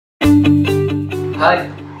Hi,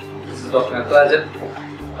 this is Dr. Natarajan,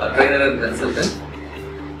 a trainer and consultant.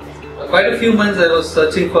 Quite a few months I was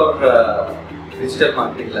searching for digital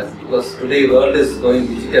marketing classes because today the world is going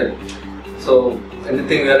digital. So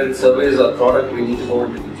anything we are in service or product, we need to go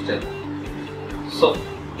into digital. So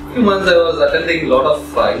a few months I was attending a lot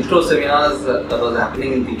of intro seminars that was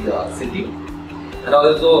happening in the city, and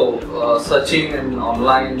also searching in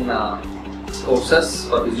online courses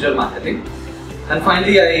for digital marketing. And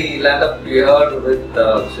finally, I landed up here with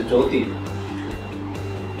Mr. Jyoti.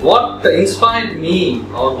 What inspired me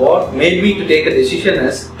or what made me to take a decision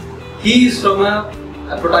is, he is from an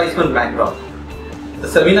advertisement background. The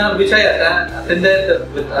seminar which I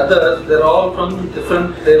attended with others, they're all from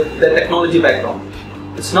different their technology background.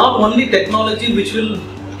 It's not only technology which will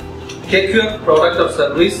take your product or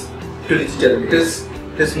service to digital. It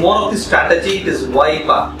is more of the strategy, it is why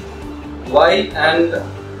part. Why, and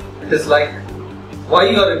it is like why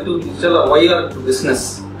you are into digital or why you are into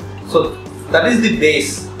business. So that is the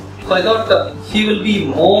base. So I thought he will be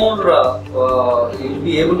more, he will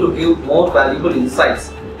be able to give more valuable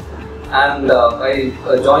insights. And I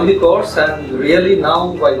joined the course, and really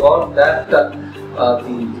now I got that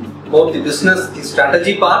both the business, the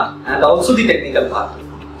strategy part, and also the technical part.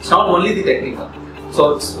 It's not only the technical.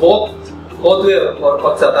 So it's both way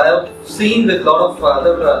works out. I have seen with a lot of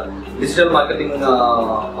other digital marketing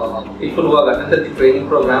people who have attended the training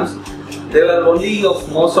programs. They were only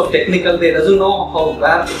most of technical. They doesn't know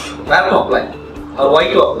where to apply or why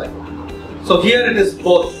to apply. So here it is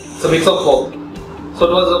both. It's a mix of both. So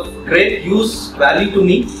it was of great value to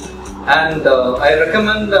me, and I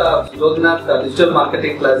recommend Jyotinath digital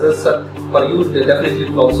marketing classes for you. They definitely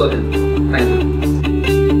will also help.